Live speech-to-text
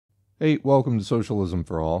Hey, welcome to Socialism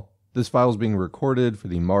for All. This file is being recorded for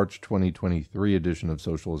the March 2023 edition of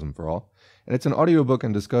Socialism for All, and it's an audiobook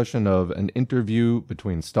and discussion of an interview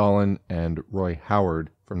between Stalin and Roy Howard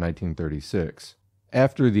from 1936.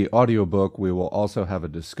 After the audiobook, we will also have a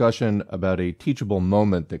discussion about a teachable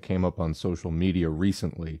moment that came up on social media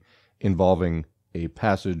recently involving a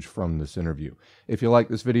passage from this interview. If you like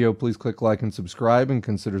this video, please click like and subscribe, and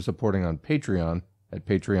consider supporting on Patreon at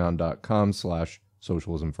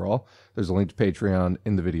patreon.com/Socialism for All. There's a link to Patreon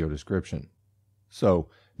in the video description. So,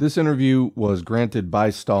 this interview was granted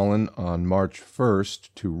by Stalin on March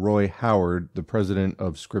 1st to Roy Howard, the president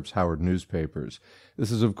of Scripps Howard newspapers.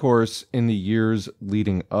 This is, of course, in the years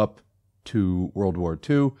leading up to World War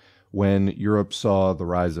II, when Europe saw the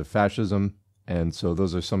rise of fascism, and so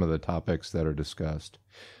those are some of the topics that are discussed.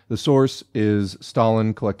 The source is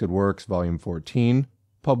Stalin Collected Works, Volume 14,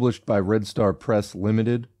 published by Red Star Press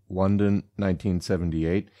Limited, London,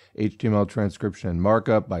 1978. HTML transcription and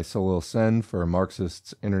markup by Salil Sen for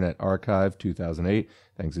Marxists Internet Archive, 2008.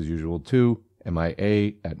 Thanks as usual to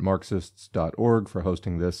MIA@Marxists.org for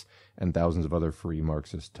hosting this and thousands of other free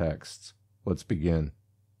Marxist texts. Let's begin.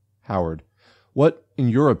 Howard, what, in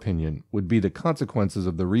your opinion, would be the consequences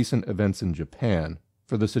of the recent events in Japan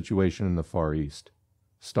for the situation in the Far East?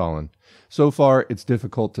 Stalin, so far it's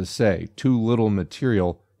difficult to say. Too little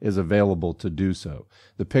material is available to do so.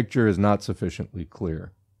 The picture is not sufficiently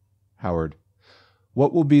clear. Howard,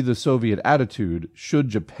 what will be the Soviet attitude should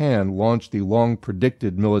Japan launch the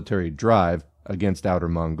long-predicted military drive against Outer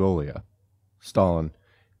Mongolia? Stalin,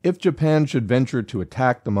 if Japan should venture to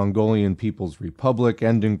attack the Mongolian People's Republic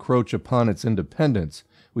and encroach upon its independence,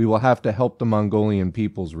 we will have to help the Mongolian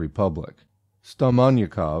People's Republic.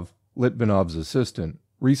 Stalmanyakov, Litvinov's assistant,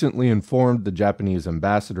 recently informed the Japanese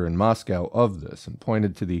ambassador in Moscow of this and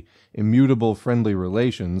pointed to the immutable friendly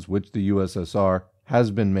relations which the USSR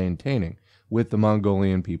has been maintaining with the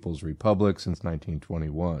Mongolian People's Republic since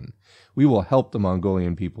 1921. We will help the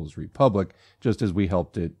Mongolian People's Republic just as we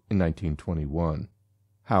helped it in 1921.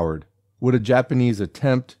 Howard, would a Japanese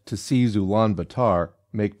attempt to seize Ulaanbaatar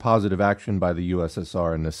make positive action by the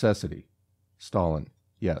USSR a necessity? Stalin,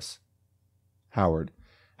 yes. Howard,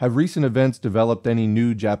 have recent events developed any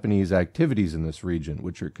new Japanese activities in this region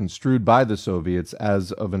which are construed by the Soviets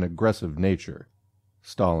as of an aggressive nature?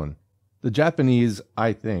 Stalin, the Japanese,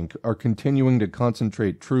 I think, are continuing to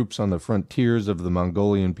concentrate troops on the frontiers of the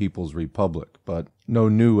Mongolian People's Republic, but no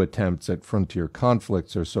new attempts at frontier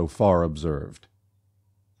conflicts are so far observed.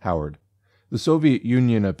 Howard, the Soviet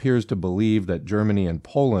Union appears to believe that Germany and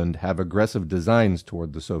Poland have aggressive designs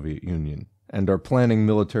toward the Soviet Union and are planning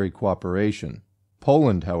military cooperation.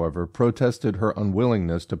 Poland, however, protested her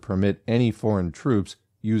unwillingness to permit any foreign troops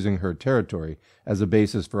using her territory as a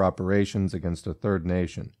basis for operations against a third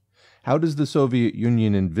nation. How does the Soviet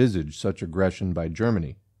Union envisage such aggression by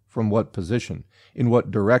Germany? From what position? In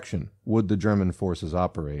what direction would the German forces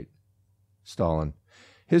operate? Stalin,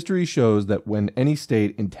 history shows that when any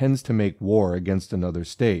state intends to make war against another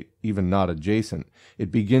state, even not adjacent,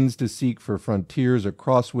 it begins to seek for frontiers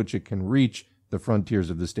across which it can reach the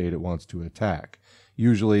frontiers of the state it wants to attack.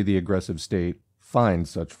 Usually the aggressive state finds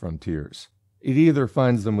such frontiers. It either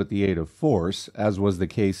finds them with the aid of force, as was the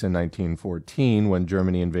case in 1914 when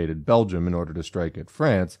Germany invaded Belgium in order to strike at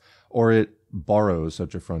France, or it borrows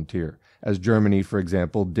such a frontier, as Germany, for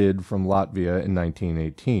example, did from Latvia in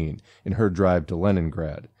 1918 in her drive to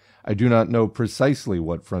Leningrad. I do not know precisely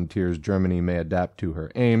what frontiers Germany may adapt to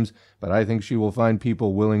her aims, but I think she will find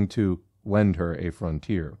people willing to lend her a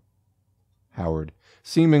frontier. Howard,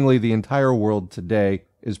 seemingly the entire world today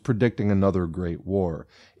is predicting another great war.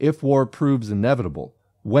 If war proves inevitable,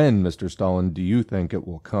 when, Mr. Stalin, do you think it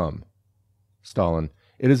will come? Stalin,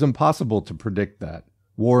 it is impossible to predict that.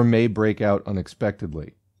 War may break out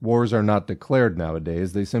unexpectedly. Wars are not declared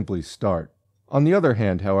nowadays, they simply start. On the other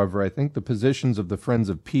hand, however, I think the positions of the Friends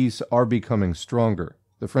of Peace are becoming stronger.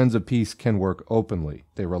 The Friends of Peace can work openly.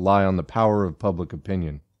 They rely on the power of public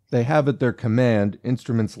opinion. They have at their command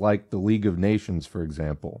instruments like the League of Nations, for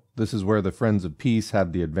example. This is where the Friends of Peace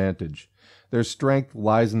have the advantage. Their strength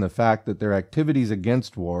lies in the fact that their activities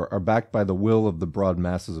against war are backed by the will of the broad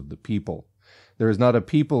masses of the people. There is not a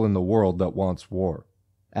people in the world that wants war.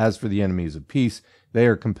 As for the enemies of peace, they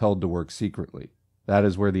are compelled to work secretly. That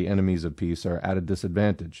is where the enemies of peace are at a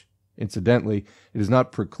disadvantage. Incidentally, it is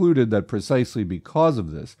not precluded that precisely because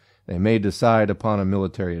of this, they may decide upon a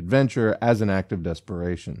military adventure as an act of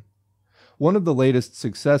desperation. One of the latest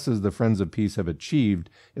successes the Friends of Peace have achieved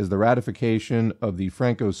is the ratification of the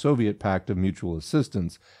Franco-Soviet Pact of Mutual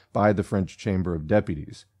Assistance by the French Chamber of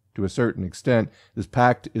Deputies. To a certain extent, this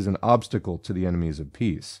pact is an obstacle to the enemies of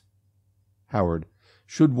peace. Howard,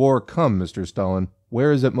 Should war come, Mr. Stalin,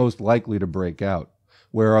 where is it most likely to break out?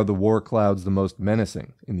 Where are the war clouds the most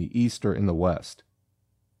menacing, in the east or in the west?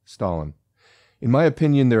 Stalin: in my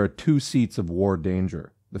opinion, there are two seats of war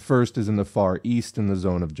danger. The first is in the far east in the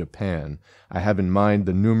zone of Japan. I have in mind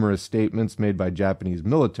the numerous statements made by Japanese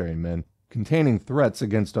military men containing threats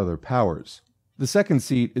against other powers. The second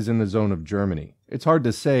seat is in the zone of Germany. It's hard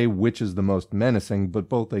to say which is the most menacing, but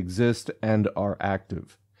both exist and are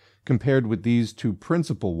active. Compared with these two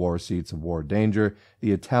principal war seats of war danger,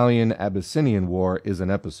 the Italian-Abyssinian War is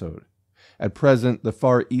an episode. At present, the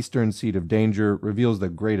far eastern seat of danger reveals the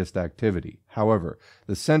greatest activity. However,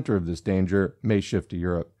 the center of this danger may shift to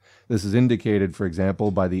Europe. This is indicated, for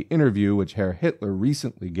example, by the interview which Herr Hitler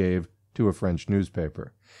recently gave to a French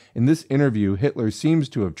newspaper. In this interview, Hitler seems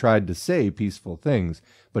to have tried to say peaceful things,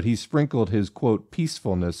 but he sprinkled his, quote,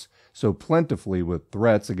 peacefulness so plentifully with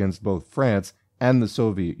threats against both France and the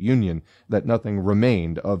Soviet Union that nothing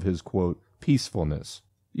remained of his, quote, peacefulness.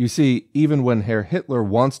 You see, even when Herr Hitler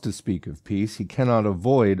wants to speak of peace, he cannot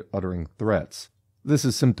avoid uttering threats. This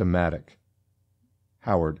is symptomatic.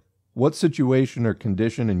 Howard: what situation or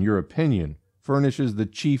condition, in your opinion, furnishes the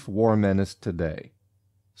chief war menace today?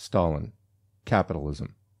 Stalin: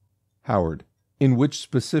 capitalism. Howard: in which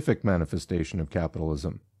specific manifestation of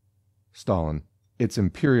capitalism? Stalin: its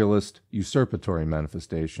imperialist, usurpatory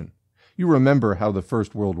manifestation. You remember how the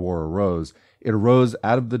First World War arose. It arose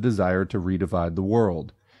out of the desire to redivide the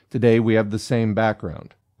world. Today we have the same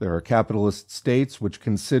background. There are capitalist states which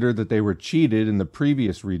consider that they were cheated in the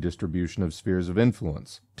previous redistribution of spheres of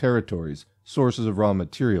influence, territories, sources of raw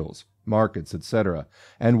materials, markets, etc.,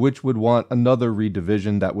 and which would want another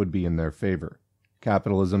redivision that would be in their favor.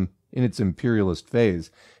 Capitalism, in its imperialist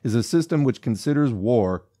phase, is a system which considers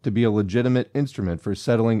war to be a legitimate instrument for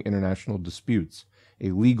settling international disputes, a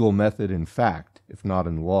legal method in fact, if not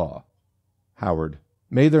in law. Howard: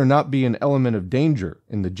 may there not be an element of danger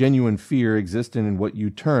in the genuine fear existent in what you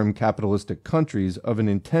term capitalistic countries of an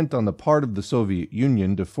intent on the part of the Soviet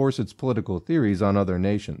Union to force its political theories on other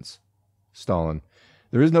nations? Stalin: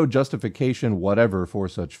 there is no justification whatever for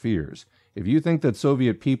such fears. If you think that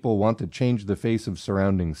Soviet people want to change the face of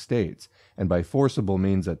surrounding states, and by forcible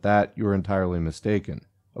means at that, you are entirely mistaken.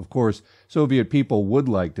 Of course, Soviet people would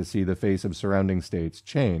like to see the face of surrounding states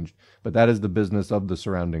changed, but that is the business of the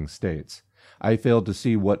surrounding states. I fail to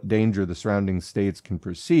see what danger the surrounding states can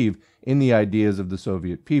perceive in the ideas of the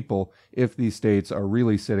Soviet people if these states are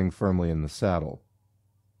really sitting firmly in the saddle.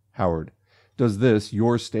 Howard: does this,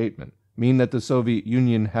 your statement, mean that the Soviet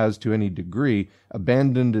Union has to any degree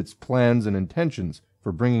abandoned its plans and intentions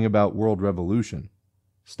for bringing about world revolution?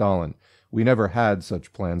 Stalin: we never had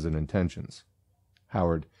such plans and intentions.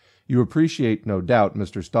 Howard: you appreciate, no doubt,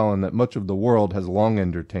 Mr. Stalin, that much of the world has long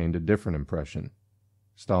entertained a different impression.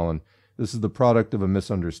 Stalin: this is the product of a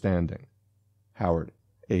misunderstanding. Howard: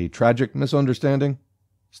 a tragic misunderstanding?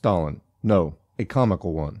 Stalin: no, a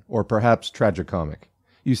comical one, or perhaps tragicomic.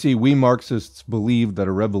 You see, we Marxists believe that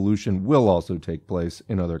a revolution will also take place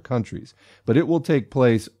in other countries, but it will take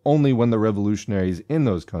place only when the revolutionaries in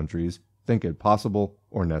those countries think it possible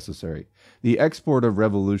or necessary. The export of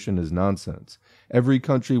revolution is nonsense. Every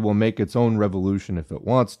country will make its own revolution if it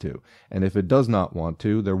wants to, and if it does not want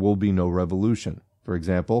to, there will be no revolution. For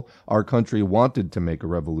example, our country wanted to make a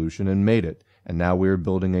revolution and made it, and now we are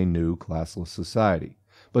building a new classless society.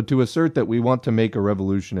 But to assert that we want to make a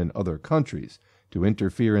revolution in other countries, to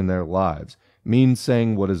interfere in their lives, means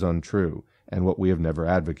saying what is untrue, and what we have never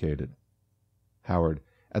advocated. Howard: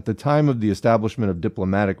 at the time of the establishment of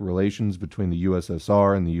diplomatic relations between the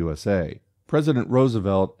USSR and the USA, President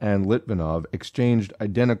Roosevelt and Litvinov exchanged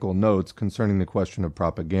identical notes concerning the question of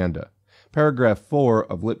propaganda. Paragraph 4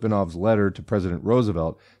 of Litvinov's letter to President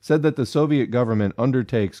Roosevelt said that the Soviet government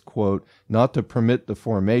undertakes, quote, not to permit the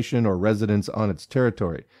formation or residence on its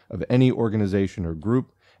territory of any organization or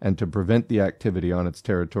group, and to prevent the activity on its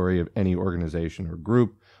territory of any organization or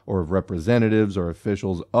group, or of representatives or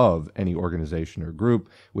officials of any organization or group,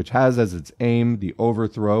 which has as its aim the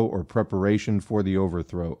overthrow or preparation for the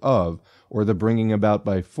overthrow of, or the bringing about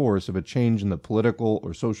by force of a change in the political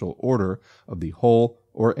or social order of the whole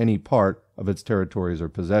or any part of its territories or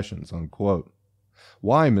possessions, unquote.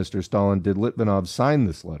 Why, Mr. Stalin, did Litvinov sign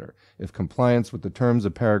this letter, if compliance with the terms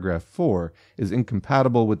of paragraph 4 is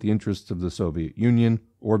incompatible with the interests of the Soviet Union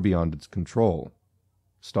or beyond its control?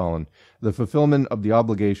 Stalin: the fulfillment of the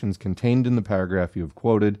obligations contained in the paragraph you have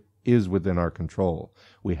quoted is within our control.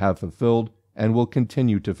 We have fulfilled and will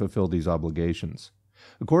continue to fulfill these obligations.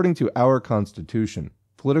 According to our Constitution,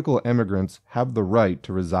 political immigrants have the right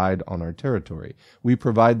to reside on our territory. We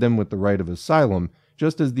provide them with the right of asylum,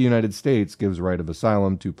 just as the United States gives right of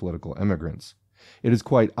asylum to political immigrants. It is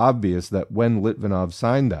quite obvious that when Litvinov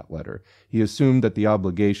signed that letter, he assumed that the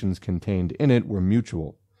obligations contained in it were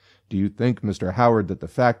mutual. Do you think, Mr. Howard, that the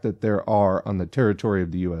fact that there are, on the territory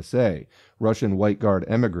of the USA, Russian White Guard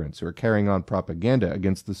emigrants who are carrying on propaganda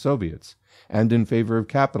against the Soviets and in favor of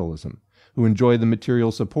capitalism, who enjoy the material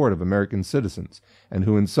support of American citizens, and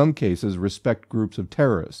who in some cases respect groups of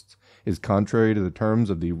terrorists, is contrary to the terms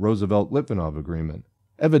of the Roosevelt-Litvinov Agreement?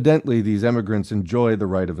 Evidently, these immigrants enjoy the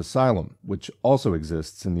right of asylum, which also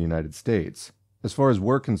exists in the United States. As far as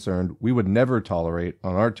we're concerned, we would never tolerate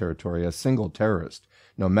on our territory a single terrorist,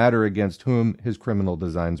 no matter against whom his criminal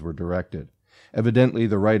designs were directed. Evidently,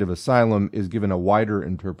 the right of asylum is given a wider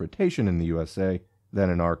interpretation in the USA than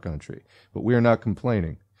in our country, but we are not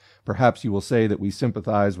complaining. Perhaps you will say that we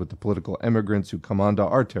sympathize with the political immigrants who come onto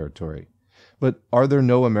our territory. But are there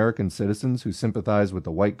no American citizens who sympathize with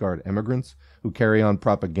the White Guard immigrants, who carry on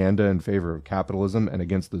propaganda in favor of capitalism and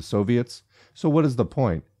against the Soviets? So what is the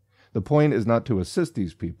point? The point is not to assist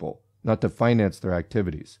these people, not to finance their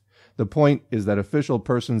activities. The point is that official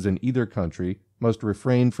persons in either country must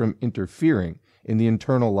refrain from interfering in the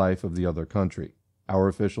internal life of the other country. Our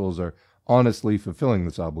officials are honestly fulfilling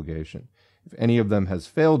this obligation. If any of them has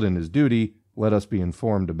failed in his duty, let us be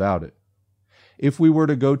informed about it. If we were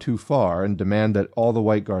to go too far and demand that all the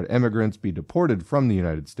White Guard emigrants be deported from the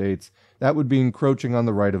United States, that would be encroaching on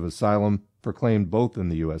the right of asylum proclaimed both in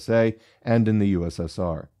the USA and in the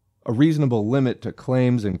USSR. A reasonable limit to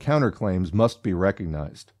claims and counterclaims must be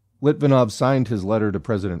recognized. Litvinov signed his letter to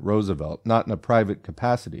President Roosevelt not in a private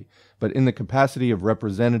capacity, but in the capacity of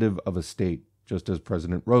representative of a state, just as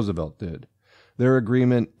President Roosevelt did. Their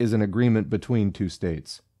agreement is an agreement between two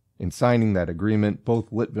states. In signing that agreement,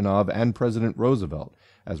 both Litvinov and President Roosevelt,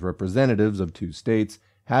 as representatives of two states,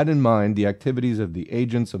 had in mind the activities of the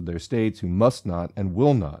agents of their states who must not and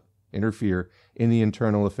will not interfere in the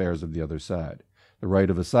internal affairs of the other side. The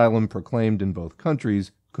right of asylum proclaimed in both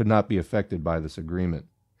countries could not be affected by this agreement.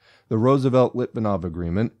 The Roosevelt-Litvinov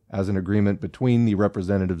agreement, as an agreement between the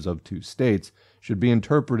representatives of two states, should be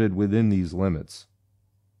interpreted within these limits.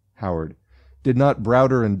 Howard, did not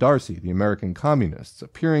Browder and Darcy, the American communists,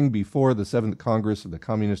 appearing before the 7th Congress of the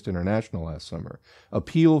Communist International last summer,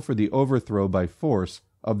 appeal for the overthrow by force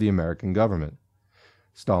of the American government?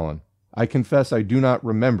 Stalin, I confess I do not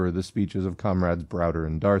remember the speeches of comrades Browder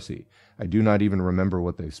and Darcy. I do not even remember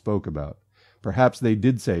what they spoke about. Perhaps they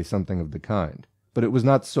did say something of the kind, but it was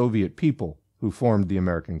not Soviet people who formed the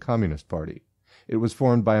American Communist Party. It was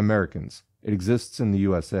formed by Americans. It exists in the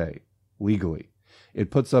USA, legally.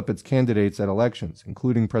 It puts up its candidates at elections,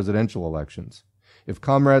 including presidential elections. If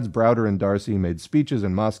comrades Browder and Darcy made speeches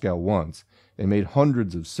in Moscow once, they made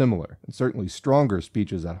hundreds of similar, and certainly stronger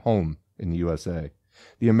speeches at home in the USA.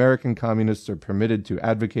 The American communists are permitted to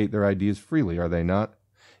advocate their ideas freely, are they not?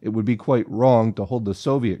 It would be quite wrong to hold the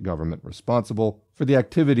Soviet government responsible for the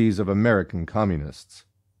activities of American communists.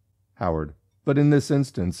 Howard, but in this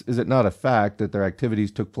instance, is it not a fact that their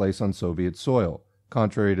activities took place on Soviet soil,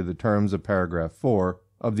 contrary to the terms of paragraph 4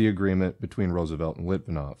 of the agreement between Roosevelt and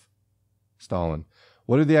Litvinov? Stalin,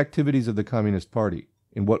 what are the activities of the Communist Party?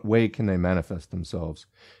 In what way can they manifest themselves?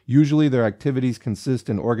 Usually their activities consist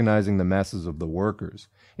in organizing the masses of the workers,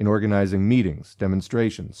 in organizing meetings,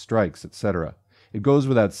 demonstrations, strikes, etc. It goes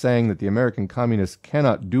without saying that the American communists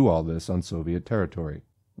cannot do all this on Soviet territory.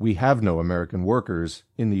 We have no American workers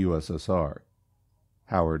in the USSR.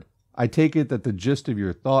 Howard, I take it that the gist of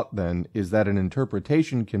your thought, then, is that an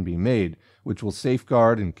interpretation can be made which will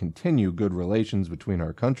safeguard and continue good relations between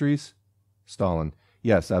our countries? Stalin,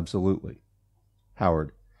 yes, absolutely.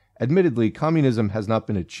 Howard, admittedly, communism has not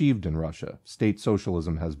been achieved in Russia. State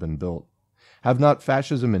socialism has been built. Have not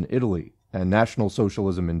fascism in Italy and National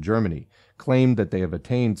Socialism in Germany claimed that they have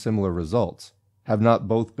attained similar results? Have not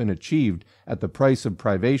both been achieved at the price of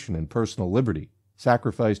privation and personal liberty,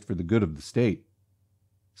 sacrificed for the good of the state?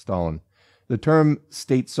 Stalin, the term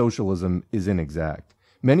state socialism is inexact.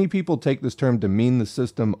 Many people take this term to mean the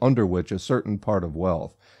system under which a certain part of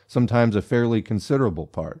wealth, sometimes a fairly considerable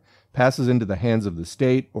part, passes into the hands of the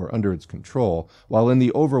state or under its control, while in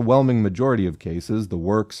the overwhelming majority of cases the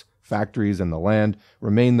works, factories, and the land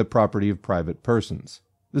remain the property of private persons.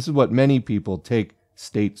 This is what many people take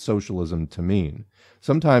state socialism to mean.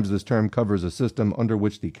 Sometimes this term covers a system under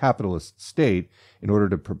which the capitalist state, in order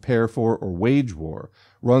to prepare for or wage war,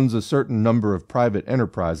 runs a certain number of private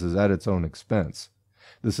enterprises at its own expense.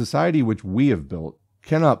 The society which we have built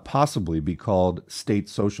cannot possibly be called state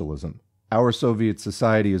socialism. Our Soviet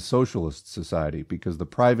society is socialist society because the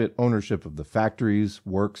private ownership of the factories,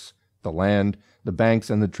 works, the land, the banks,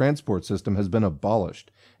 and the transport system has been abolished,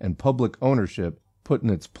 and public ownership put in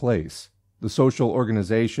its place. The social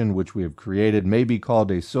organization which we have created may be called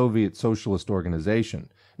a Soviet socialist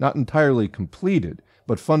organization, not entirely completed,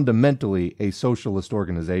 but fundamentally a socialist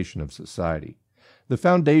organization of society. The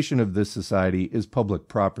foundation of this society is public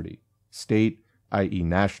property, state, i.e.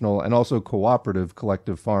 national, and also cooperative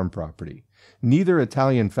collective farm property. Neither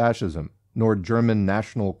Italian fascism nor German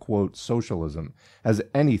national, quote, socialism has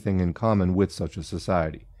anything in common with such a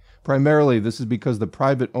society. Primarily, this is because the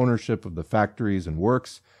private ownership of the factories and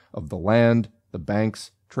works, of the land, the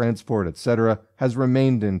banks, transport, etc., has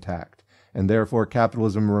remained intact, and therefore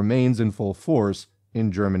capitalism remains in full force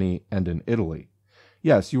in Germany and in Italy.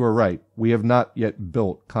 Yes, you are right, we have not yet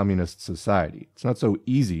built communist society. It's not so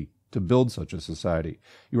easy to build such a society.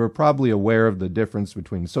 You are probably aware of the difference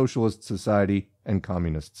between socialist society and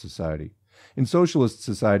communist society. In socialist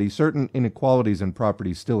society, certain inequalities in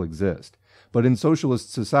property still exist, but in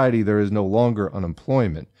socialist society there is no longer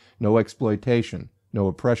unemployment, no exploitation, no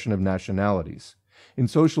oppression of nationalities. In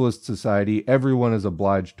socialist society, everyone is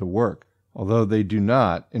obliged to work, although they do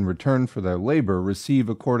not, in return for their labor, receive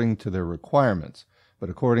according to their requirements, but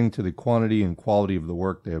according to the quantity and quality of the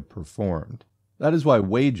work they have performed. That is why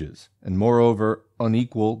wages, and moreover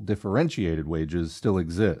unequal, differentiated wages, still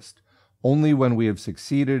exist. Only when we have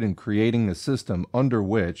succeeded in creating a system under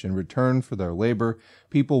which, in return for their labor,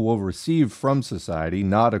 people will receive from society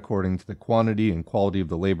not according to the quantity and quality of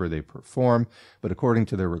the labor they perform, but according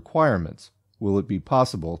to their requirements, will it be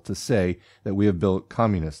possible to say that we have built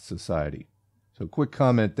communist society. So quick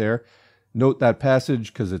comment there. Note that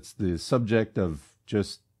passage because it's the subject of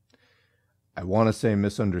just, I want to say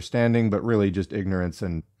misunderstanding, but really just ignorance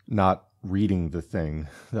and not reading the thing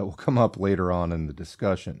that will come up later on in the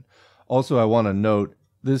discussion. Also, I want to note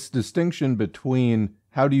this distinction between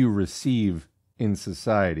how do you receive in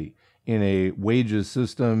society. In a wages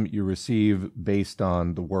system, you receive based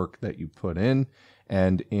on the work that you put in,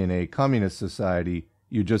 and in a communist society,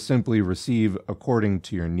 you just simply receive according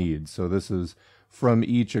to your needs. So this is from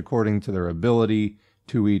each according to their ability,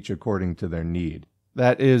 to each according to their need.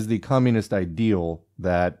 That is the communist ideal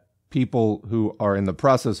that people who are in the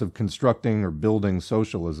process of constructing or building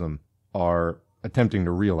socialism are attempting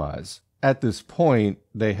to realize. At this point,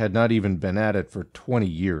 they had not even been at it for 20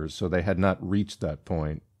 years, so they had not reached that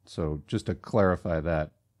point. So just to clarify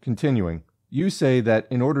that. Continuing, you say that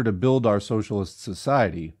in order to build our socialist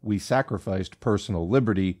society, we sacrificed personal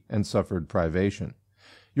liberty and suffered privation.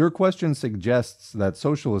 Your question suggests that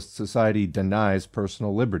socialist society denies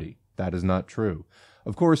personal liberty. That is not true.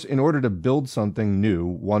 Of course, in order to build something new,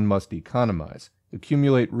 one must economize,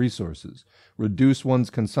 accumulate resources, reduce one's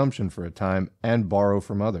consumption for a time, and borrow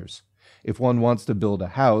from others. If one wants to build a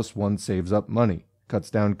house, one saves up money, cuts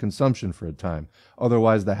down consumption for a time,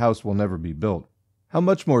 otherwise the house will never be built. How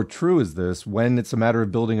much more true is this when it's a matter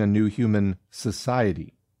of building a new human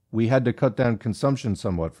society? We had to cut down consumption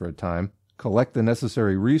somewhat for a time, collect the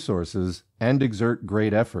necessary resources, and exert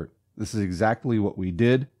great effort. This is exactly what we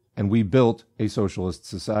did, and we built a socialist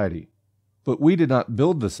society. But we did not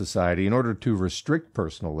build the society in order to restrict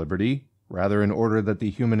personal liberty, rather in order that the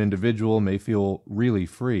human individual may feel really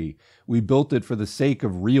free. We built it for the sake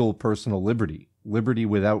of real personal liberty, liberty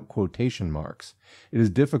without quotation marks. It is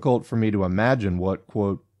difficult for me to imagine what,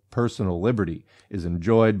 quote, personal liberty is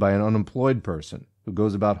enjoyed by an unemployed person who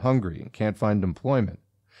goes about hungry and can't find employment.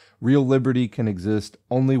 Real liberty can exist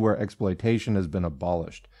only where exploitation has been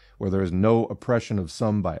abolished, where there is no oppression of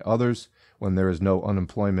some by others, when there is no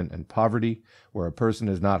unemployment and poverty, where a person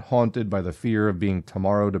is not haunted by the fear of being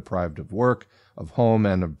tomorrow deprived of work, of home,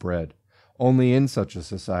 and of bread. Only in such a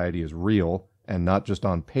society is real, and not just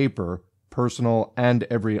on paper, personal and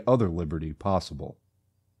every other liberty possible.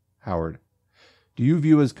 Howard, do you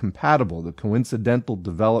view as compatible the coincidental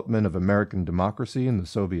development of American democracy in the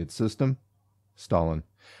Soviet system? Stalin,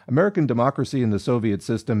 American democracy and the Soviet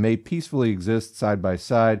system may peacefully exist side by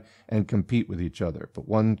side and compete with each other, but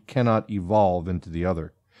one cannot evolve into the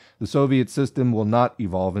other. The Soviet system will not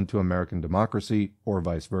evolve into American democracy, or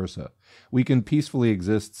vice versa. We can peacefully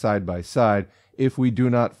exist side by side if we do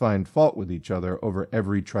not find fault with each other over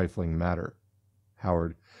every trifling matter.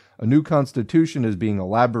 Howard, a new constitution is being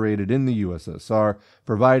elaborated in the USSR,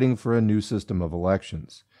 providing for a new system of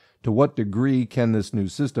elections. To what degree can this new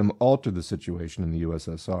system alter the situation in the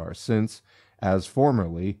USSR, since, as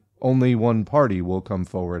formerly, only one party will come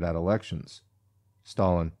forward at elections?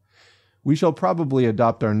 Stalin, we shall probably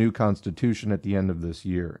adopt our new constitution at the end of this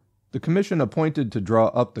year. The commission appointed to draw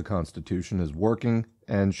up the constitution is working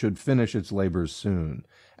and should finish its labors soon.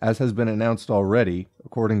 As has been announced already,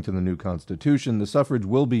 according to the new constitution, the suffrage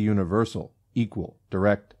will be universal, equal,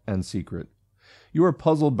 direct, and secret. You are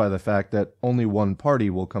puzzled by the fact that only one party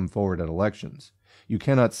will come forward at elections. You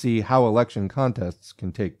cannot see how election contests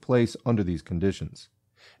can take place under these conditions.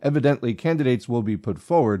 Evidently, candidates will be put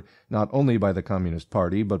forward not only by the Communist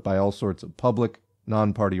Party, but by all sorts of public,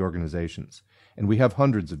 non-party organizations. And we have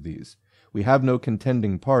hundreds of these. We have no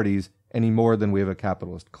contending parties any more than we have a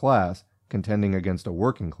capitalist class contending against a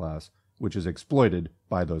working class, which is exploited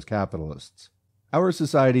by those capitalists. Our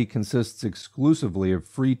society consists exclusively of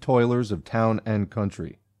free toilers of town and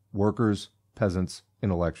country, workers, peasants,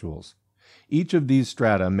 intellectuals. Each of these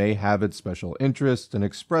strata may have its special interests and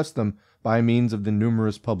express them by means of the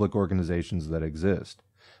numerous public organizations that exist.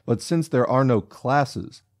 But since there are no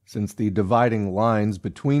classes, since the dividing lines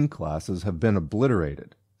between classes have been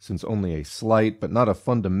obliterated, since only a slight but not a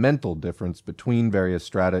fundamental difference between various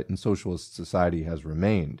strata in socialist society has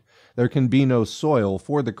remained, there can be no soil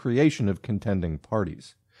for the creation of contending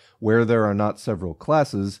parties. Where there are not several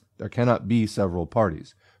classes, there cannot be several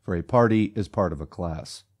parties, for a party is part of a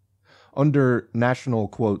class. Under national,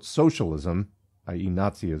 quote, socialism, i.e.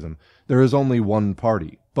 Nazism, there is only one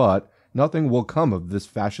party, but nothing will come of this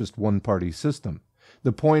fascist one-party system.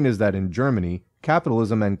 The point is that in Germany,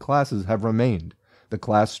 capitalism and classes have remained. The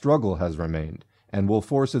class struggle has remained, and will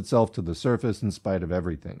force itself to the surface in spite of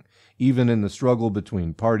everything, even in the struggle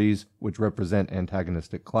between parties which represent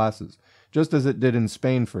antagonistic classes, just as it did in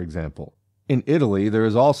Spain, for example. In Italy, there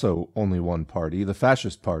is also only one party, the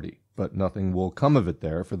Fascist Party, but nothing will come of it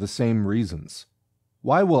there for the same reasons.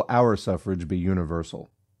 Why will our suffrage be universal?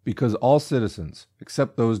 Because all citizens,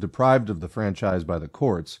 except those deprived of the franchise by the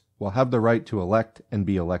courts, will have the right to elect and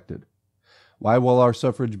be elected. Why will our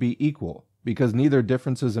suffrage be equal? Because neither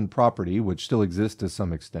differences in property, which still exist to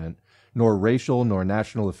some extent, nor racial nor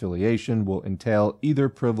national affiliation will entail either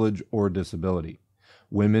privilege or disability.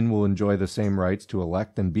 Women will enjoy the same rights to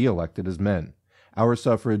elect and be elected as men. Our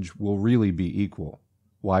suffrage will really be equal.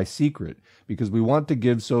 Why secret? Because we want to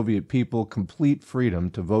give Soviet people complete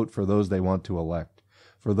freedom to vote for those they want to elect,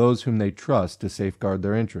 for those whom they trust to safeguard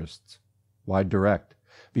their interests. Why direct?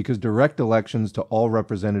 Because direct elections to all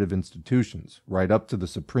representative institutions, right up to the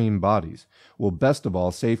supreme bodies, will best of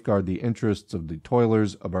all safeguard the interests of the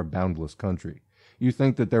toilers of our boundless country. You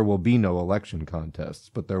think that there will be no election contests,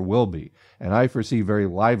 but there will be, and I foresee very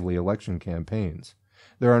lively election campaigns.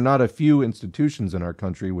 There are not a few institutions in our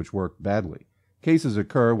country which work badly. Cases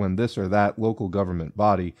occur when this or that local government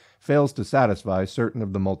body fails to satisfy certain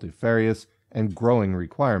of the multifarious and growing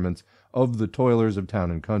requirements of the toilers of town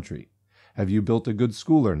and country. Have you built a good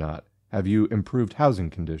school or not? Have you improved housing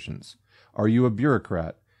conditions? Are you a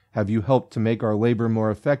bureaucrat? Have you helped to make our labor more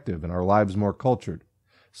effective and our lives more cultured?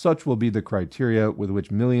 Such will be the criteria with which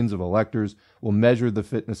millions of electors will measure the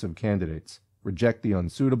fitness of candidates, reject the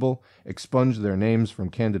unsuitable, expunge their names from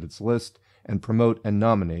candidates' list, and promote and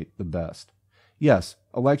nominate the best. Yes,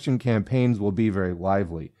 election campaigns will be very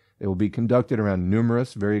lively. They will be conducted around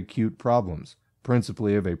numerous, very acute problems,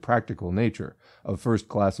 principally of a practical nature, of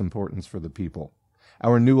first-class importance for the people.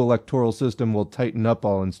 Our new electoral system will tighten up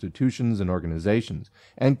all institutions and organizations,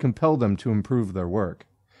 and compel them to improve their work.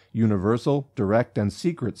 Universal, direct, and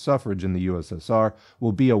secret suffrage in the USSR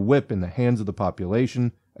will be a whip in the hands of the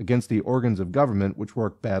population against the organs of government which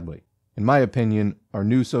work badly. In my opinion, our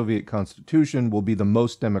new Soviet Constitution will be the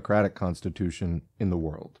most democratic constitution in the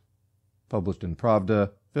world. Published in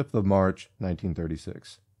Pravda, 5th of March,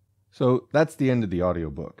 1936. So that's the end of the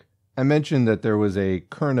audiobook. I mentioned that there was a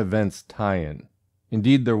current events tie-in.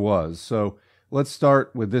 Indeed there was, so let's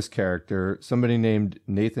start with this character, somebody named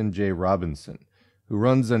Nathan J. Robinson, who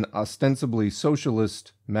runs an ostensibly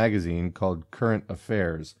socialist magazine called Current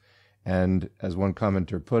Affairs, and, as one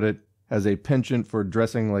commenter put it, has a penchant for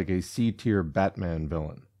dressing like a C-tier Batman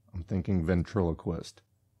villain. I'm thinking ventriloquist.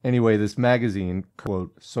 Anyway, this magazine,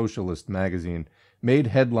 quote, socialist magazine, made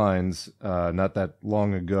headlines not that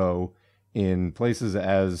long ago in places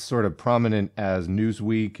as sort of prominent as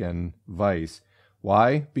Newsweek and Vice.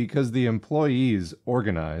 Why? Because the employees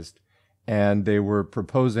organized and they were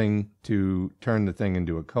proposing to turn the thing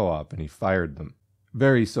into a co-op, and he fired them.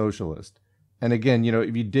 Very socialist. And again,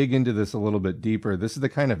 if you dig into this a little bit deeper, this is the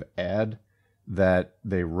kind of ad that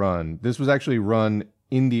they run. This was actually run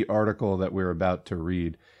in the article that we're about to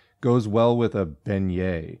read. Goes well with a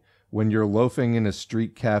beignet. When you're loafing in a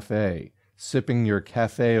street cafe, sipping your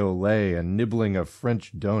café au lait and nibbling a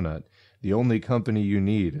French donut, the only company you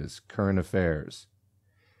need is Current Affairs.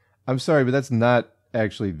 I'm sorry, but that's not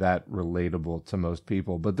actually that relatable to most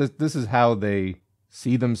people. But this is how they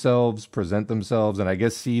see themselves, present themselves, and I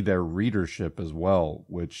guess see their readership as well,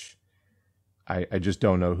 which I just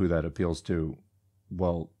don't know who that appeals to.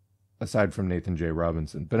 Well, aside from Nathan J.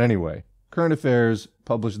 Robinson. But anyway, Current Affairs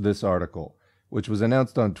published this article, which was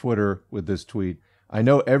announced on Twitter with this tweet: I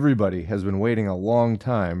know everybody has been waiting a long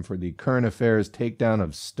time for the current affairs takedown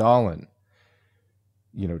of Stalin.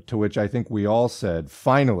 To which I think we all said,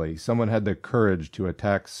 finally, someone had the courage to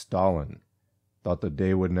attack Stalin. Thought the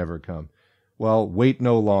day would never come. Well, wait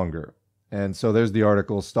no longer. And so there's the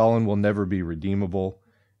article, Stalin will never be redeemable.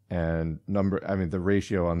 And the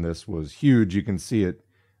ratio on this was huge. You can see it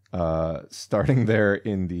starting there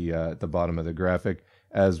in the bottom of the graphic.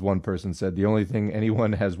 As one person said, the only thing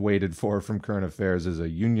anyone has waited for from current affairs is a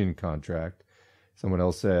union contract. Someone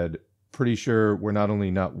else said, pretty sure we're not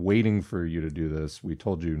only not waiting for you to do this, we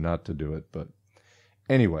told you not to do it. But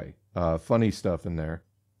anyway, funny stuff in there.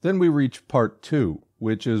 Then we reach part 2,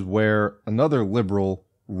 which is where another liberal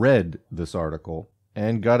read this article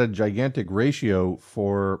and got a gigantic ratio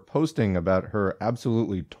for posting about her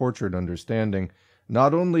absolutely tortured understanding,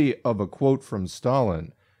 not only of a quote from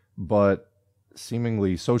Stalin, but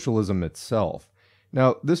seemingly socialism itself.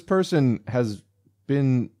 Now, this person has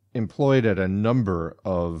been employed at a number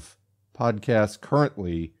of podcasts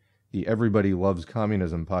currently, the Everybody Loves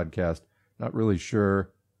Communism podcast. Not really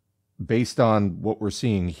sure, based on what we're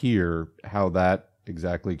seeing here, how that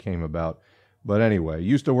exactly came about. But anyway,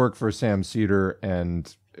 used to work for Sam Cedar,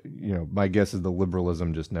 and my guess is the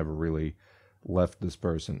liberalism just never really left this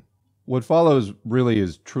person. What follows really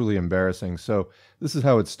is truly embarrassing. So this is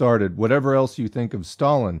how it started. Whatever else you think of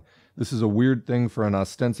Stalin, this is a weird thing for an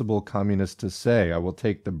ostensible communist to say. I will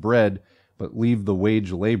take the bread, but leave the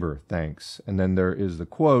wage labor, thanks. And then there is the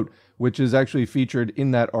quote, which is actually featured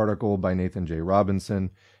in that article by Nathan J. Robinson,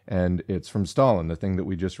 and it's from Stalin, the thing that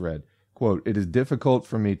we just read. Quote, it is difficult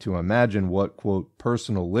for me to imagine what, quote,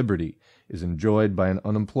 personal liberty is enjoyed by an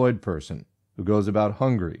unemployed person who goes about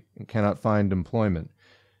hungry and cannot find employment.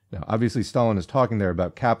 Now, obviously, Stalin is talking there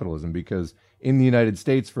about capitalism because in the United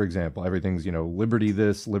States, for example, everything's, liberty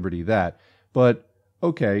this, liberty that. But,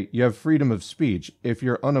 okay, you have freedom of speech. If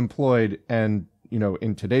you're unemployed and,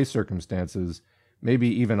 in today's circumstances, maybe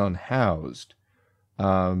even unhoused,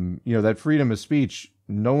 that freedom of speech,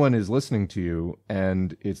 no one is listening to you,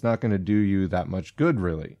 and it's not going to do you that much good,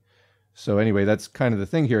 really. So anyway, that's kind of the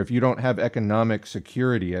thing here. If you don't have economic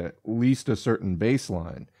security at least a certain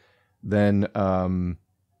baseline, then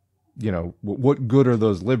what good are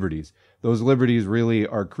those liberties? Those liberties really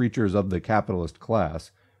are creatures of the capitalist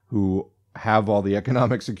class who have all the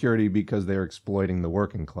economic security because they're exploiting the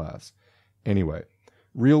working class. Anyway,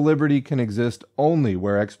 real liberty can exist only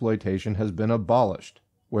where exploitation has been abolished,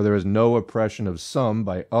 where there is no oppression of some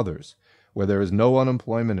by others, where there is no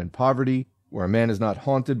unemployment and poverty, where a man is not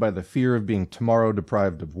haunted by the fear of being tomorrow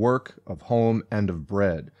deprived of work, of home, and of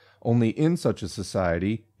bread. Only in such a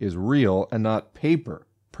society is real and not paper,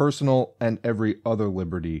 personal, and every other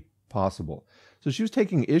liberty possible. So she was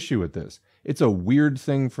taking issue with this. It's a weird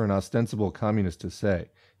thing for an ostensible communist to say.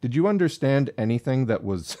 Did you understand anything that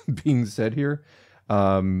was being said here?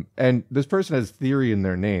 And this person has theory in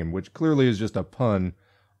their name, which clearly is just a pun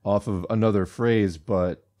off of another phrase,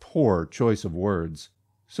 but poor choice of words.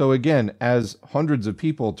 So again, as hundreds of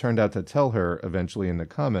people turned out to tell her eventually in the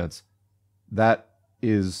comments, that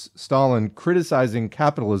is Stalin criticizing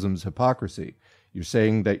capitalism's hypocrisy. You're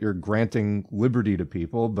saying that you're granting liberty to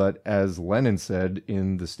people, but as Lenin said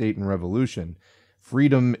in The State and Revolution,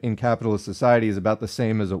 freedom in capitalist society is about the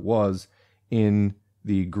same as it was in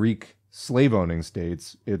the Greek slave-owning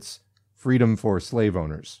states. It's freedom for slave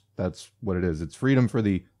owners. That's what it is. It's freedom for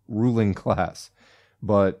the ruling class.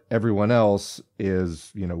 But everyone else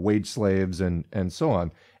is, wage slaves and so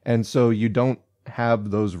on. And so you don't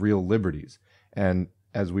have those real liberties. And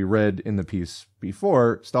as we read in the piece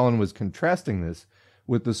before, Stalin was contrasting this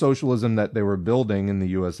with the socialism that they were building in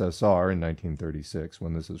the USSR in 1936,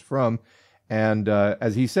 when this is from. And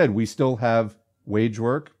as he said, we still have wage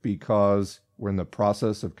work because we're in the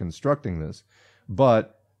process of constructing this.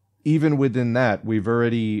 But even within that, we've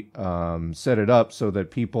already set it up so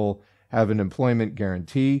that people have an employment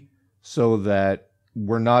guarantee, so that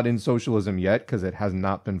we're not in socialism yet because it has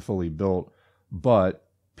not been fully built. But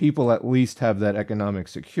people at least have that economic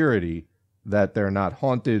security that they're not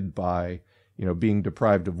haunted by, being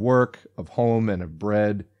deprived of work, of home, and of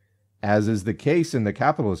bread, as is the case in the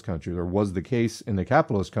capitalist countries, or was the case in the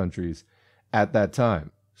capitalist countries at that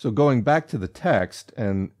time. So going back to the text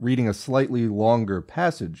and reading a slightly longer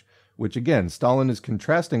passage, which again, Stalin is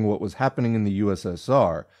contrasting what was happening in the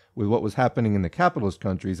USSR with what was happening in the capitalist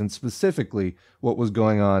countries, and specifically what was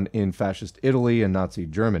going on in fascist Italy and Nazi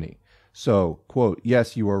Germany. So, quote,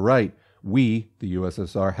 yes, you are right. We, the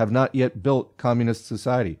USSR, have not yet built communist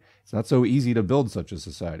society. It's not so easy to build such a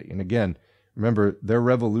society. And again, remember, their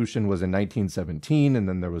revolution was in 1917, and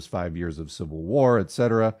then there was 5 years of civil war,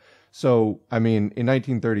 etc. So, in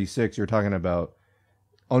 1936, you're talking about,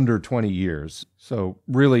 under 20 years. So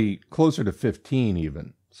really closer to 15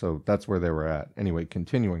 even. So that's where they were at. Anyway,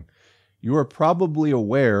 continuing. You are probably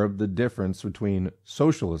aware of the difference between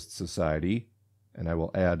socialist society, and I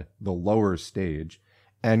will add the lower stage,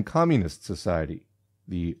 and communist society,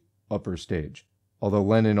 the upper stage. Although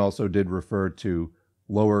Lenin also did refer to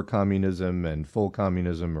lower communism and full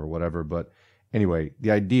communism or whatever, but anyway,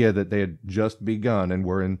 the idea that they had just begun and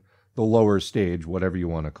were in the lower stage, whatever you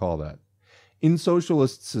want to call that. In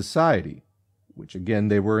socialist society, which again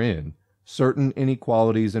they were in, certain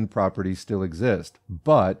inequalities in property still exist,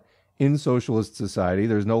 but in socialist society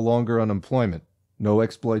there's no longer unemployment, no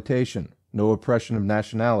exploitation, no oppression of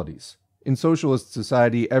nationalities. In socialist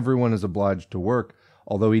society, everyone is obliged to work,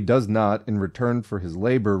 although he does not, in return for his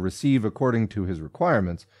labor, receive according to his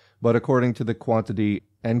requirements, but according to the quantity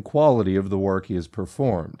and quality of the work he has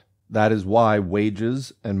performed. That is why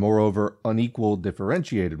wages, and moreover unequal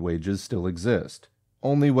differentiated wages, still exist.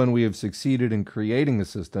 Only when we have succeeded in creating a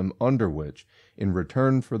system under which, in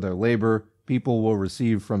return for their labor, people will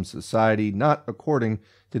receive from society not according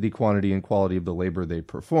to the quantity and quality of the labor they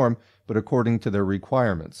perform, but according to their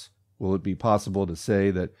requirements, will it be possible to say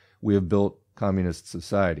that we have built communist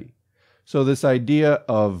society. So this idea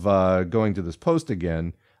of going to this post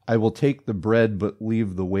again, I will take the bread but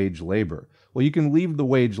leave the wage labor. Well, you can leave the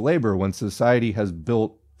wage labor when society has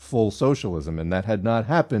built full socialism, and that had not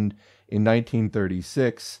happened in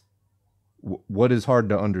 1936. What is hard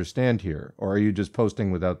to understand here? Or are you just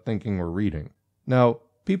posting without thinking or reading? Now,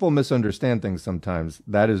 people misunderstand things sometimes.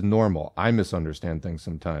 That is normal. I misunderstand things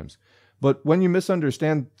sometimes. But when you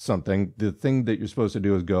misunderstand something, the thing that you're supposed to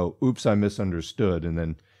do is go, oops, I misunderstood, and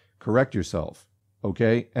then correct yourself,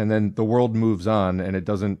 okay? And then the world moves on, and it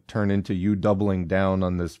doesn't turn into you doubling down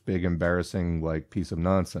on this big, embarrassing, piece of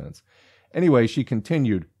nonsense. Anyway, she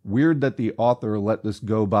continued, weird that the author let this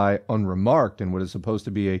go by unremarked in what is supposed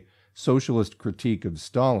to be a socialist critique of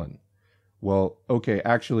Stalin. Well, okay,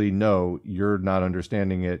 actually, no, you're not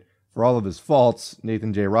understanding it. For all of his faults,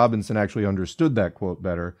 Nathan J. Robinson actually understood that quote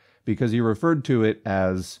better, because he referred to it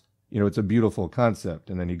as, it's a beautiful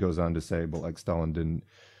concept. And then he goes on to say, but Stalin didn't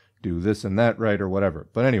do this and that right or whatever.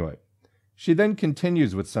 But anyway, she then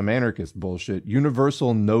continues with some anarchist bullshit.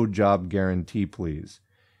 Universal no job guarantee, please.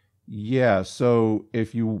 Yeah, so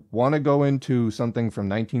if you want to go into something from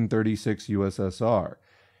 1936 USSR,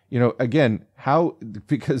 again,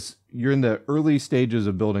 because you're in the early stages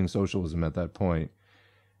of building socialism at that point,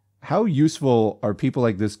 how useful are people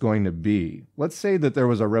like this going to be? Let's say that there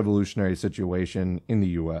was a revolutionary situation in the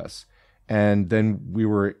U.S., and then we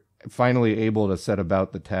were finally able to set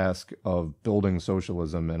about the task of building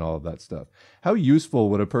socialism and all of that stuff. How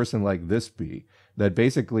useful would a person like this be that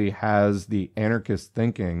basically has the anarchist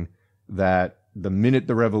thinking that the minute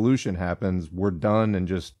the revolution happens, we're done and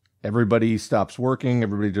just everybody stops working,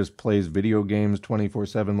 everybody just plays video games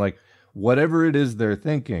 24/7, whatever it is they're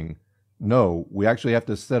thinking? No, we actually have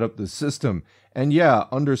to set up the system. And yeah,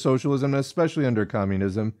 under socialism, especially under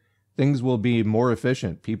communism, things will be more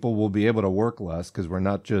efficient. People will be able to work less because we're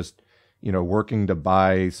not just, working to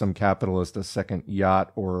buy some capitalist a second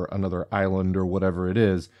yacht or another island or whatever it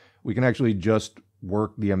is. We can actually just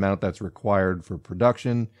work the amount that's required for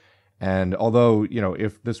production. And although,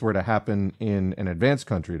 if this were to happen in an advanced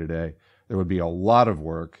country today, there would be a lot of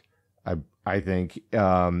work. I think,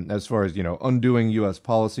 as far as, undoing U.S.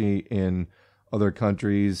 policy in other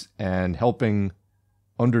countries and helping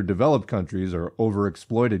underdeveloped countries or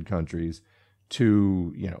overexploited countries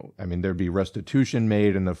to, there'd be restitution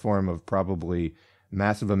made in the form of probably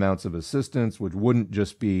massive amounts of assistance, which wouldn't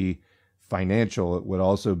just be financial. It would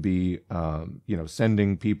also be,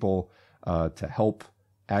 sending people to help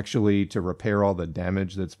actually to repair all the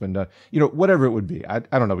damage that's been done, whatever it would be. I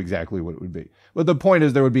don't know exactly what it would be. But the point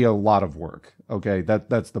is there would be a lot of work. Okay,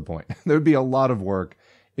 that's the point. There would be a lot of work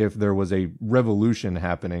if there was a revolution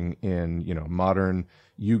happening in, modern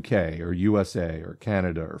UK or USA or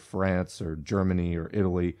Canada or France or Germany or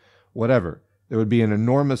Italy, whatever. There would be an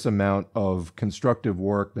enormous amount of constructive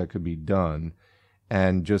work that could be done,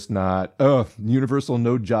 and just not, universal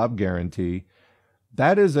no job guarantee.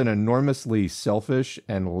 That is an enormously selfish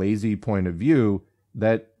and lazy point of view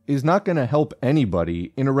that is not going to help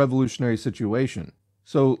anybody in a revolutionary situation.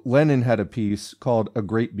 So Lenin had a piece called A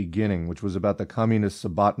Great Beginning, which was about the communist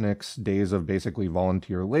Subotniks' days of basically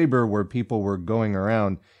volunteer labor, where people were going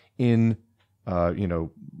around in,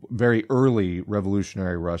 very early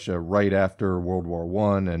revolutionary Russia, right after World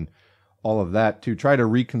War I and all of that, to try to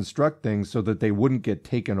reconstruct things so that they wouldn't get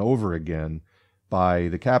taken over again by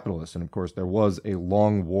the capitalists. And of course, there was a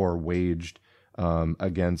long war waged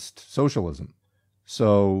against socialism.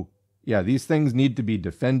 So yeah, these things need to be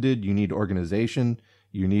defended. You need organization.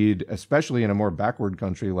 You need, especially in a more backward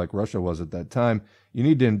country like Russia was at that time, you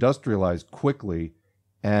need to industrialize quickly,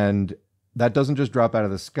 and that doesn't just drop out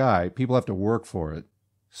of the sky. People have to work for it.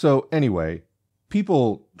 So anyway,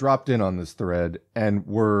 people dropped in on this thread and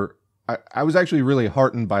I was actually really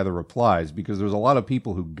heartened by the replies because there was a lot of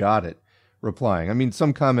people who got it replying. I mean,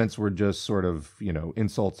 some comments were just sort of,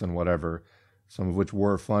 insults and whatever, some of which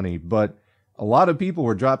were funny, but a lot of people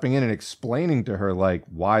were dropping in and explaining to her, like,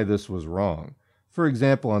 why this was wrong. For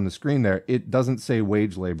example, on the screen there, it doesn't say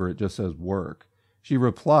wage labor, it just says work. She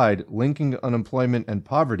replied, linking unemployment and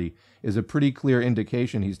poverty is a pretty clear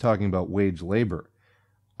indication he's talking about wage labor.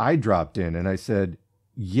 I dropped in and I said,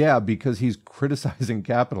 yeah, because he's criticizing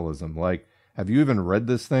capitalism. Like, have you even read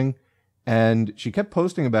this thing? And she kept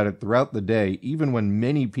posting about it throughout the day, even when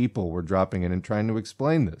many people were dropping in and trying to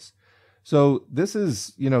explain this. So this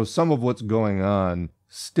is, some of what's going on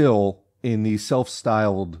still in the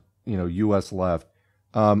self-styled, U.S. left.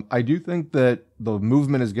 I do think that the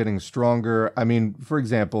movement is getting stronger. I mean, for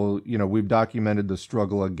example, we've documented the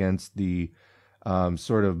struggle against the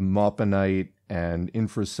sort of Maupinite and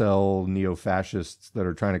infracell neo-fascists that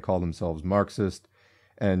are trying to call themselves Marxist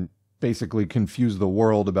and basically confuse the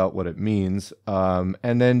world about what it means.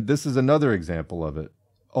 And then this is another example of it.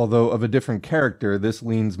 Although of a different character, this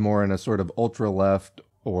leans more in a sort of ultra-left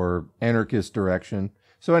or anarchist direction.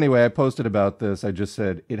 So anyway, I posted about this. I just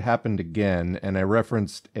said it happened again, and I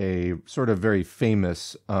referenced a sort of very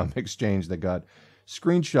famous exchange that got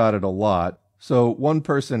screenshotted a lot. So one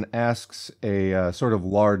person asks a sort of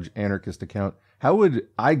large anarchist account, how would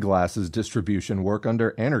eyeglasses distribution work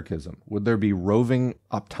under anarchism? Would there be roving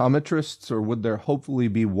optometrists, or would there hopefully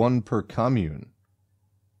be one per commune?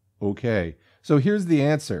 Okay, so here's the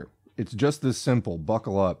answer. It's just this simple.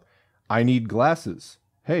 Buckle up. I need glasses.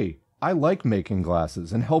 Hey, I like making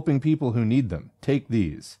glasses and helping people who need them. Take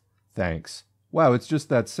these. Thanks. Wow, it's just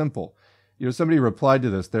that simple. Somebody replied to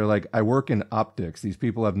this. They're like, I work in optics. These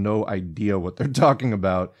people have no idea what they're talking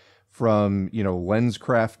about, from, lens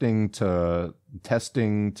crafting to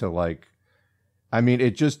testing to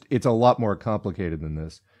it's a lot more complicated than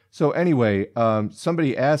this. So anyway,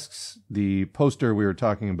 somebody asks the poster we were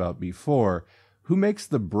talking about before, who makes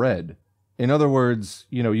the bread? In other words,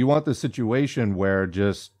 you want the situation where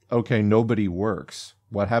just, okay, nobody works.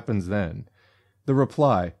 What happens then? The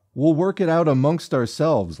reply, we'll work it out amongst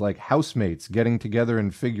ourselves, like housemates getting together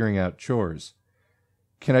and figuring out chores.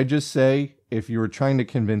 Can I just say, if you were trying to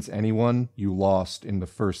convince anyone, you lost in the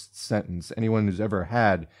first sentence. Anyone who's ever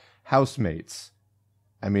had housemates.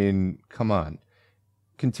 I mean, come on.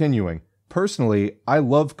 Continuing, personally, I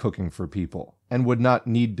love cooking for people and would not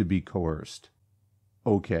need to be coerced.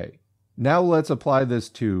 Okay, now let's apply this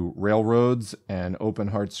to railroads and open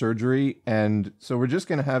heart surgery. And so we're just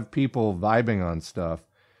going to have people vibing on stuff.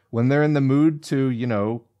 When they're in the mood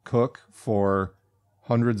to, cook for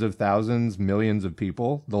hundreds of thousands, millions of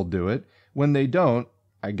people, they'll do it. When they don't,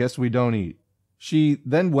 I guess we don't eat. She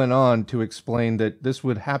then went on to explain that this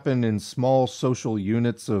would happen in small social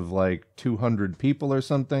units of like 200 people or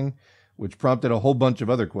something, which prompted a whole bunch of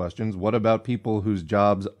other questions. What about people whose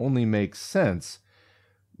jobs only make sense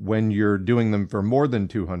when you're doing them for more than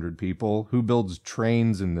 200 people? Who builds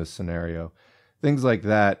trains in this scenario? Things like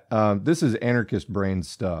that. This is anarchist brain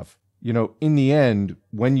stuff. In the end,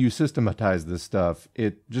 when you systematize this stuff,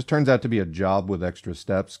 it just turns out to be a job with extra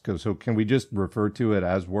steps. So can we just refer to it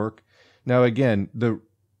as work? Now, again, the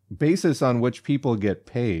basis on which people get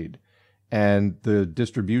paid and the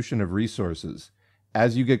distribution of resources,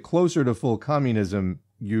 as you get closer to full communism,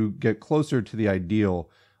 you get closer to the ideal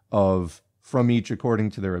of from each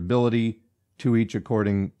according to their ability, to each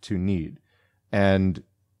according to need. And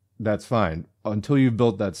that's fine. Until you've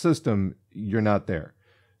built that system, you're not there.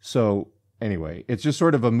 So anyway, it's just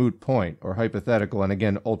sort of a moot point or hypothetical. And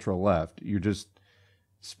again, ultra left. You're just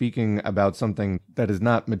speaking about something that is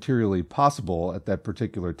not materially possible at that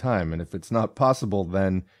particular time. And if it's not possible,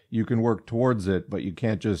 then you can work towards it, but you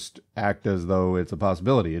can't just act as though it's a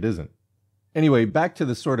possibility. It isn't. Anyway, back to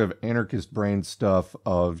the sort of anarchist brain stuff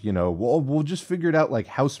of, we'll just figure it out like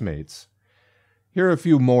housemates. Here are a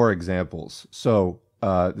few more examples. So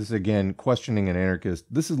this is, again, questioning an anarchist.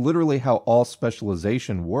 This is literally how all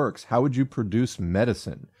specialization works. How would you produce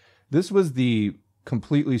medicine? This was the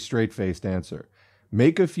completely straight-faced answer.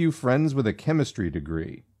 Make a few friends with a chemistry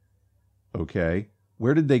degree. Okay,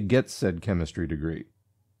 where did they get said chemistry degree?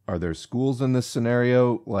 Are there schools in this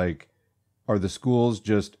scenario? Like, are the schools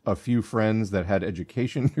just a few friends that had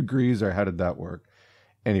education degrees, or how did that work?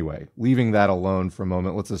 Anyway, leaving that alone for a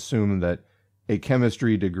moment, let's assume that a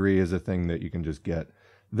chemistry degree is a thing that you can just get.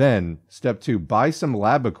 Then, step 2, buy some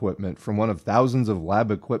lab equipment from one of thousands of lab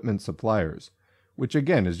equipment suppliers. which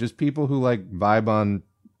again is just people who like vibe on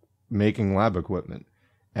making lab equipment.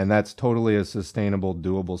 And that's totally a sustainable,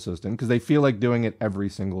 doable system because they feel like doing it every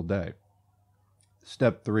single day.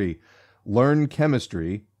 Step 3, learn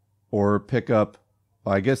chemistry or pick up,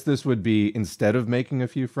 well, I guess this would be instead of making a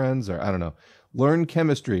few friends, or I don't know, learn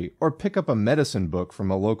chemistry or pick up a medicine book from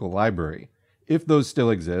a local library. If those still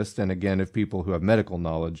exist, and again, if people who have medical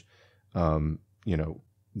knowledge,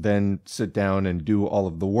 then sit down and do all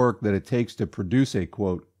of the work that it takes to produce a,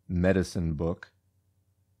 quote, medicine book.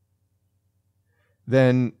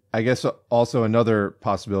 Then I guess also another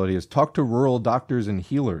possibility is talk to rural doctors and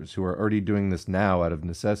healers who are already doing this now out of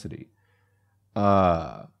necessity.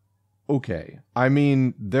 Okay. I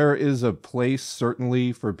mean, there is a place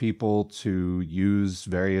certainly for people to use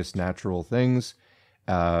various natural things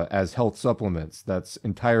as health supplements. That's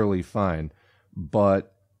entirely fine.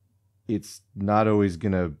 But it's not always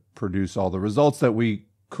going to produce all the results that we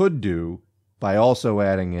could do by also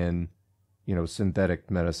adding in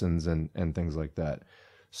synthetic medicines and things like that.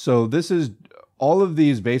 So this is, all of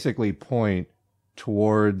these basically point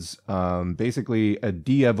towards basically a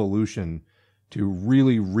de-evolution to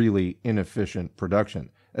really, really inefficient production.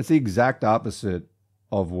 That's the exact opposite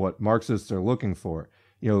of what Marxists are looking for.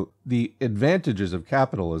 The advantages of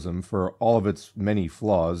capitalism, for all of its many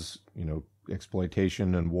flaws,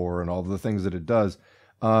 exploitation and war and all the things that it does,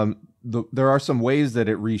 there are some ways that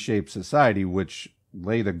it reshapes society which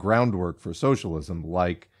lay the groundwork for socialism,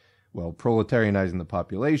 like, well, proletarianizing the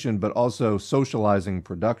population, but also socializing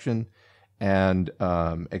production and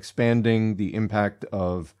expanding the impact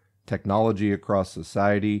of technology across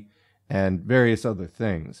society and various other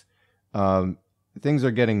things. Things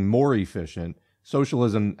are getting more efficient.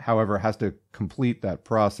 Socialism, however, has to complete that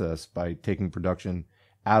process by taking production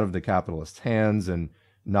out of the capitalist's hands and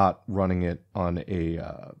not running it on a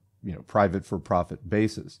private for-profit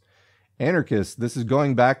basis. Anarchists, this is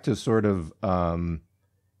going back to sort of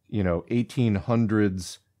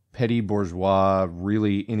 1800s petty bourgeois,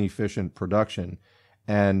 really inefficient production,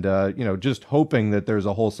 and just hoping that there's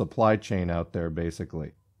a whole supply chain out there,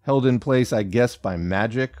 basically held in place, I guess, by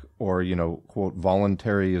magic or quote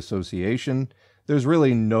voluntary association. There's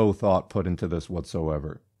really no thought put into this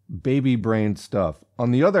whatsoever. Baby-brained stuff.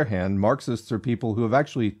 On the other hand, Marxists are people who have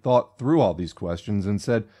actually thought through all these questions and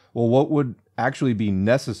said, well, what would actually be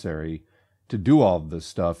necessary to do all of this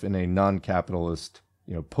stuff in a non-capitalist,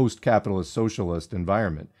 post-capitalist socialist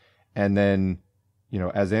environment? And then,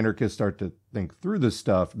 as anarchists start to think through this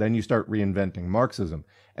stuff, then you start reinventing Marxism.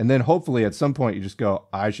 And then hopefully at some point you just go,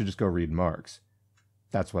 I should just go read Marx.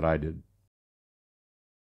 That's what I did.